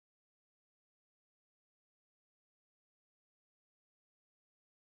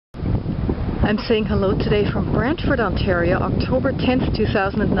I'm saying hello today from Brantford, Ontario, October 10th,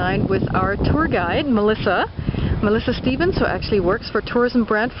 2009, with our tour guide, Melissa Stevens, who actually works for Tourism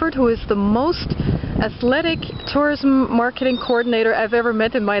Brantford, who is the most athletic tourism marketing coordinator I've ever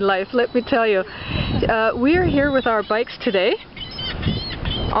met in my life, let me tell you. We are here with our bikes today,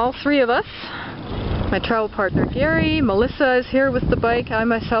 all three of us. My travel partner Gary, Melissa is here with the bike, I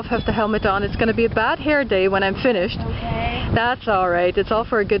myself have the helmet on. It's going to be a bad hair day when I'm finished. Okay. That's alright, it's all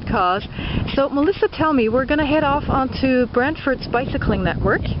for a good cause. So Melissa, tell me, we're going to head off onto Brantford's bicycling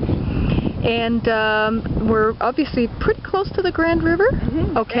network. And we're obviously pretty close to the Grand River.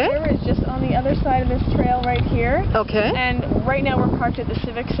 Mm-hmm. Okay. The river is just on the other side of this trail right here. Okay. And right now we're parked at the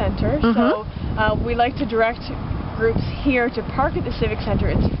Civic Center. Mm-hmm. So we like to direct groups here to park at the Civic Center.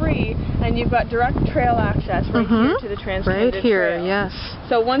 It's free, and you've got direct trail access right here to the Trans-Canada Right here, Trail. yes.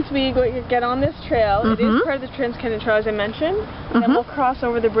 So once we get on this trail, it is part of the Trans-Canada Trail, as I mentioned, then we'll cross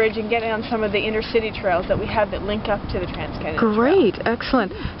over the bridge and get on some of the intercity trails that we have that link up to the Trans-Canada Trail. Great,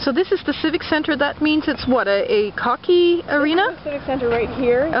 excellent. So this is the Civic Center. That means it's what, a hockey arena? The Civic Center right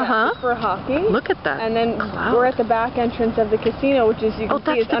here for hockey. Look at that. And then we're at the back entrance of the casino, which is, you can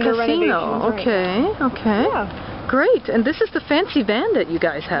see, it's under renovations. Okay, okay. Yeah. Great, and this is the fancy van that you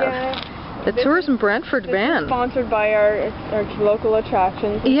guys have. Yeah. The Tourism Brantford van. It's sponsored by our local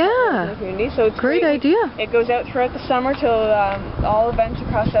attractions in the community, so it's great idea. It goes out throughout the summer to all events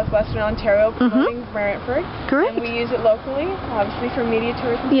across southwestern Ontario promoting Brantford. Great. And we use it locally, obviously for media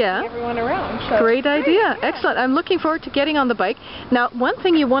tourism to bring everyone around. So great idea. Excellent. I'm looking forward to getting on the bike. Now, one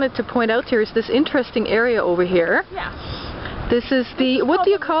thing you wanted to point out here is this interesting area over here. Yeah. This is the, what do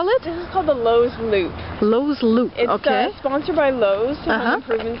you call it? This is called the Lowe's Loop. Lowe's Loop, it's sponsored by Lowe's Home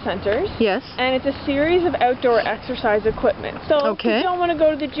Improvement Centers. Yes. And it's a series of outdoor exercise equipment. So if you don't want to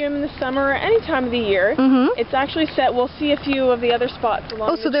go to the gym in the summer or any time of the year, it's actually set, we'll see a few of the other spots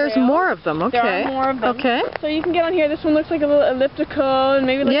along the so there's trail. more of them, okay. There are more of them. Okay. So you can get on here, this one looks like a little elliptical and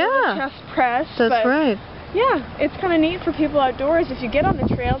maybe like a little chest press. That's right. Yeah, it's kind of neat for people outdoors. If you get on the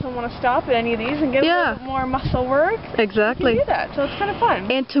trails and want to stop at any of these and get a little bit more muscle work, exactly. you can do that. So it's kind of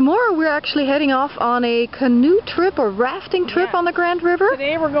fun. And tomorrow we're actually heading off on a canoe trip or rafting trip on the Grand River.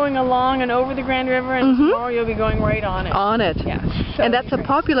 Today we're going along and over the Grand River, and tomorrow you'll be going right on it. On it. Yes. So and that's a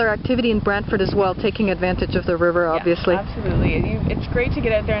popular activity in Brantford as well, taking advantage of the river, obviously. Yeah, absolutely. It's great to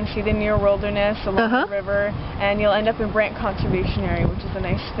get out there and see the near wilderness along the river, and you'll end up in Brant Conservation Area, which is a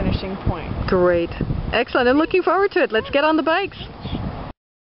nice finishing point. Great. Excellent. I'm looking forward to it. Let's get on the bikes.